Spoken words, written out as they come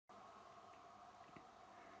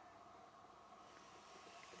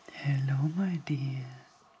Hello, my dear.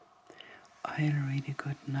 I'll read a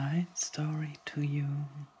good night story to you.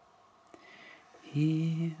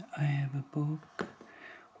 Here I have a book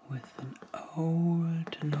with an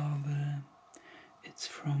old novel. It's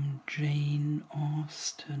from Jane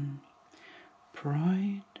Austen,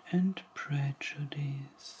 Pride and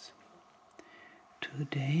Prejudice.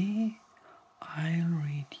 Today I'll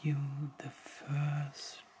read you the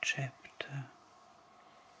first chapter.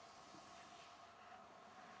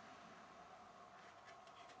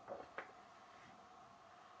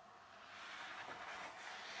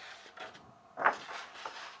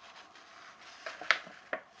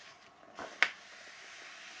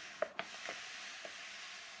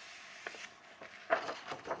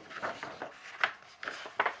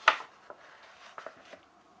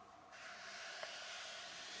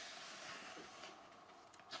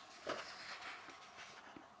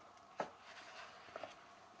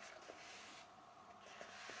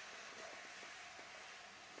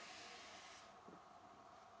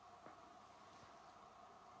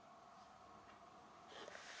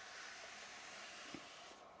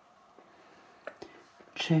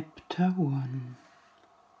 Chapter 1.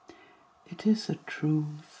 It is a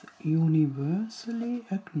truth universally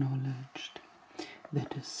acknowledged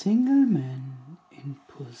that a single man in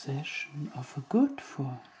possession of a good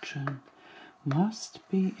fortune must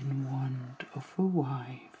be in want of a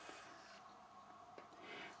wife.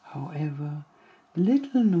 However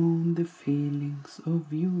little known the feelings or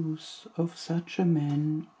views of such a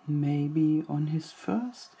man may be on his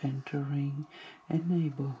first entering a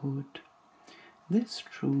neighborhood, this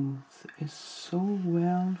truth is so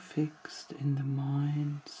well fixed in the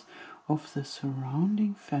minds of the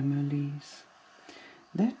surrounding families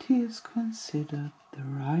that he is considered the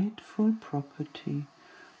rightful property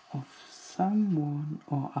of someone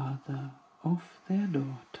or other of their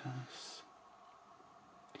daughters.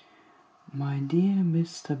 My dear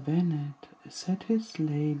Mr. Bennet, said his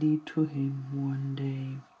lady to him one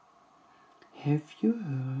day, have you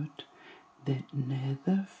heard that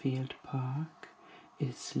Netherfield Park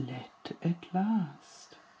is let at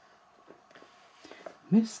last?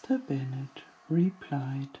 Mr. Bennet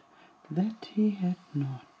replied that he had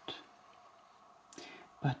not.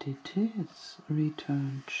 But it is,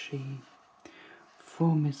 returned she,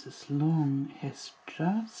 for Mrs. Long has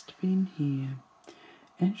just been here,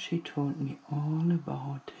 and she told me all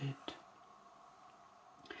about it.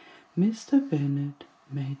 Mr. Bennet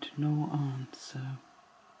made no answer.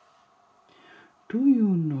 Do you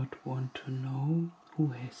not want to know who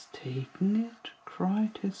has taken it?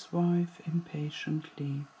 Cried his wife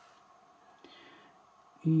impatiently.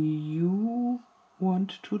 You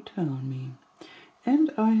want to tell me,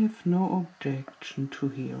 and I have no objection to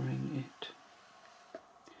hearing it.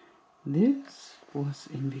 This was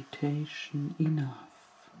invitation enough.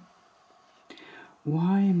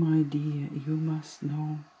 Why, my dear, you must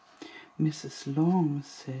know, Mrs. Long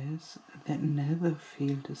says that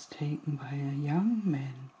Netherfield is taken by a young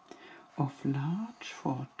man of large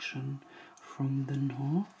fortune from the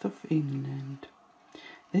north of England,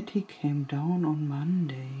 that he came down on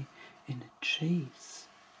Monday in a chaise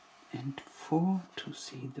and for to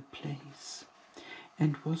see the place,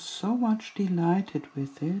 and was so much delighted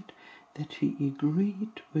with it that he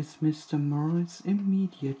agreed with Mr. Morris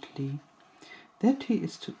immediately that he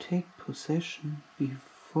is to take possession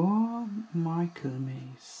before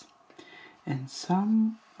Michaelmas, and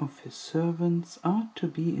some of his servants are to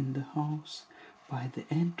be in the house by the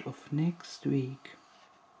end of next week.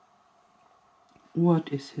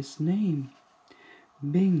 What is his name?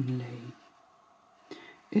 Bingley.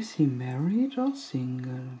 Is he married or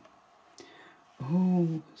single?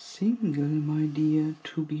 Oh, single, my dear,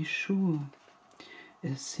 to be sure.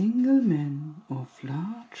 A single man of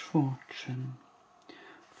large fortune,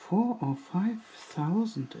 4,000 or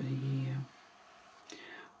 5,000 a year.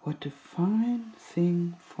 What a fine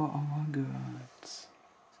thing for our girls.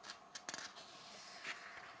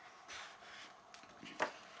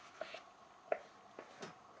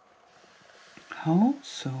 How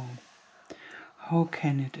so? How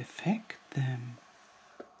can it affect them?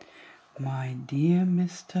 My dear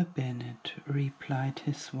Mr. Bennet, replied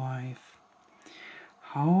his wife,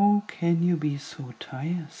 how can you be so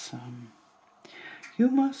tiresome? You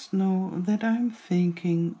must know that I am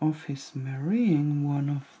thinking of his marrying one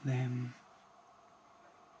of them.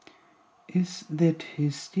 Is that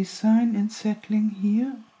his design in settling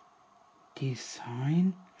here?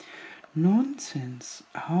 Design? Nonsense!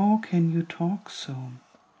 How can you talk so?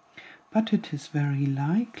 But it is very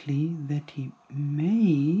likely that he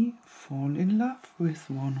may fall in love with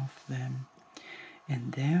one of them,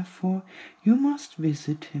 and therefore you must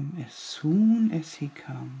visit him as soon as he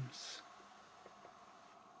comes."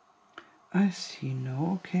 "I see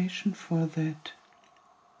no occasion for that.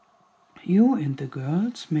 You and the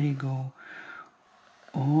girls may go,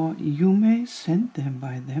 or you may send them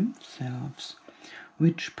by themselves,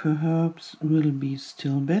 which perhaps will be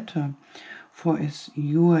still better, for as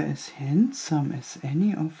you are as handsome as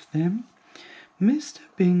any of them, Mr.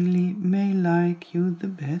 Bingley may like you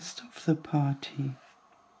the best of the party."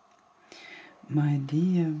 "My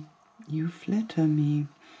dear, you flatter me.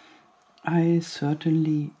 I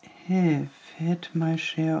certainly have had my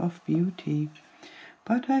share of beauty,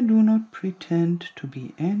 but I do not pretend to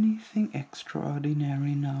be anything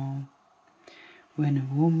extraordinary now. When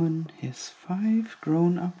a woman has 5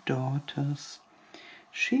 grown-up daughters,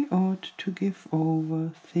 she ought to give over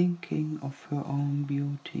thinking of her own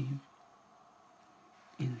beauty.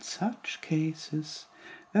 In such cases,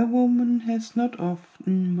 a woman has not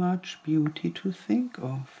often much beauty to think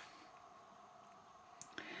of.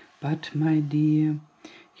 But, my dear,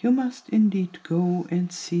 you must indeed go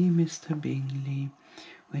and see Mr. Bingley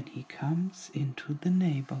when he comes into the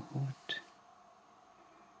neighbourhood.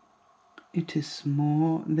 It is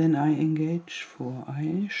more than I engage for, I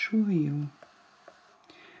assure you.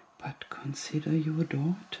 But consider your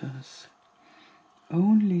daughters.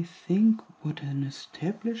 Only think what an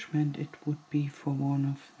establishment it would be for one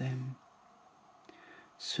of them.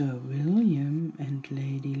 Sir William and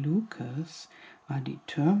Lady Lucas are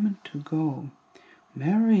determined to go,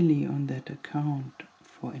 merely on that account,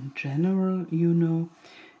 for in general, you know,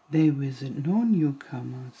 they visit no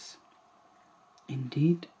newcomers.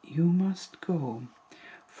 Indeed, you must go,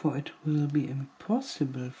 for it will be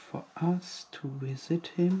impossible for us to visit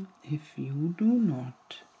him if you do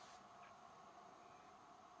not.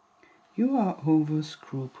 You are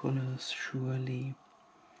over-scrupulous, surely.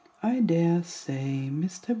 I dare say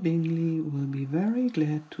Mr. Bingley will be very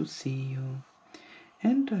glad to see you,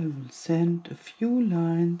 and I will send a few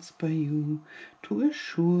lines by you to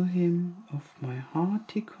assure him of my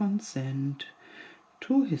hearty consent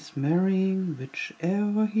to his marrying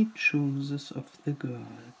whichever he chooses of the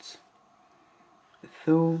girls.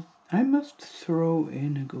 Though I must throw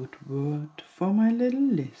in a good word for my little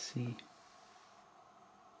Lizzie.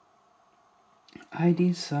 I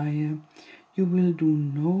desire you will do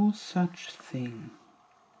no such thing.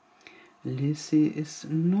 Lizzie is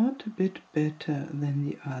not a bit better than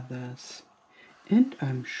the others, and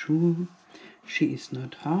I'm sure she is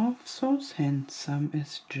not half so handsome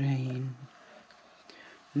as Jane,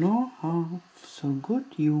 nor half so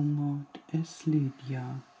good-humoured as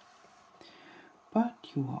Lydia. But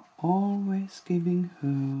you are always giving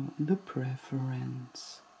her the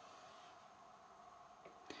preference.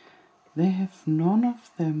 They have none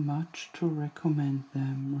of them much to recommend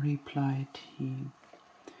them, replied he.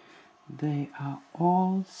 They are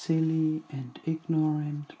all silly and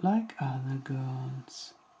ignorant like other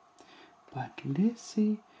girls. But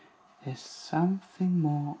Lizzie has something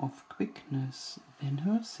more of quickness than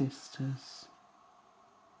her sisters.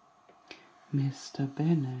 Mr.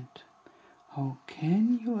 Bennet, how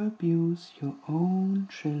can you abuse your own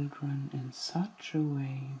children in such a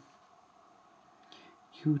way?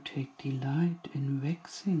 You take delight in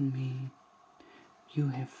vexing me. You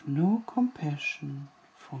have no compassion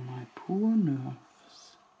for my poor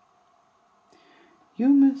nerves. You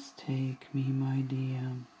mistake me, my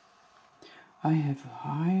dear. I have a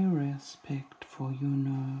high respect for your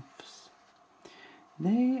nerves.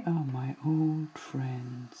 They are my old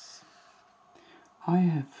friends. I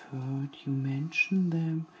have heard you mention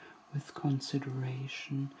them with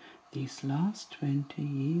consideration these last 20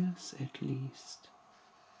 years at least.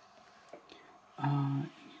 Ah,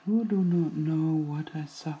 you do not know what I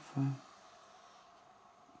suffer.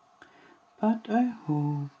 But I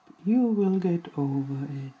hope you will get over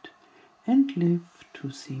it and live to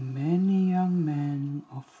see many young men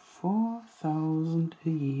of 4,000 a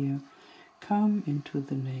year come into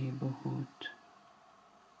the neighbourhood.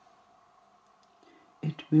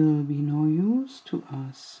 It will be no use to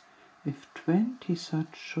us if 20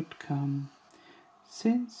 such should come,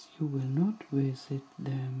 since you will not visit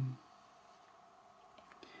them.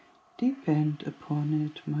 Depend upon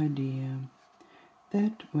it, my dear,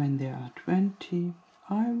 that when there are 20,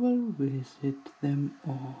 I will visit them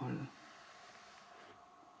all.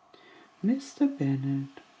 Mr.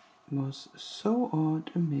 Bennet was so odd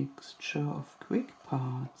a mixture of quick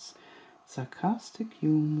parts, sarcastic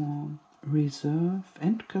humour, reserve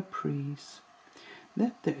and caprice,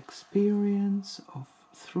 that the experience of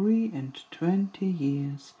 23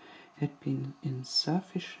 years had been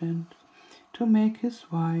insufficient to make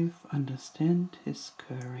his wife understand his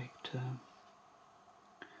character.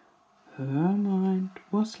 Her mind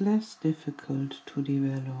was less difficult to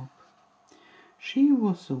develop. She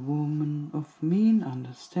was a woman of mean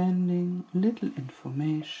understanding, little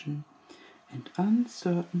information, and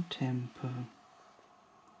uncertain temper.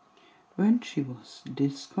 When she was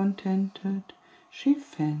discontented, she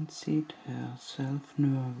fancied herself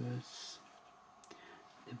nervous.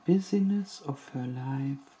 The business of her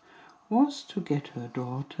life was to get her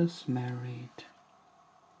daughters married.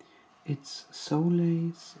 Its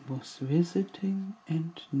solace was visiting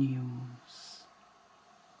and news.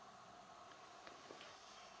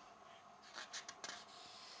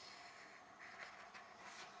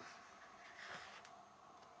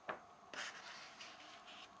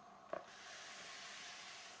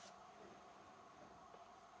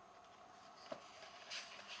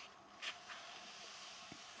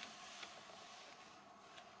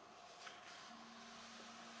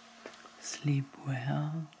 Sleep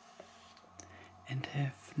well and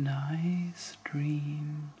have nice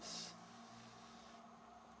dreams.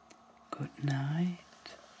 Good night.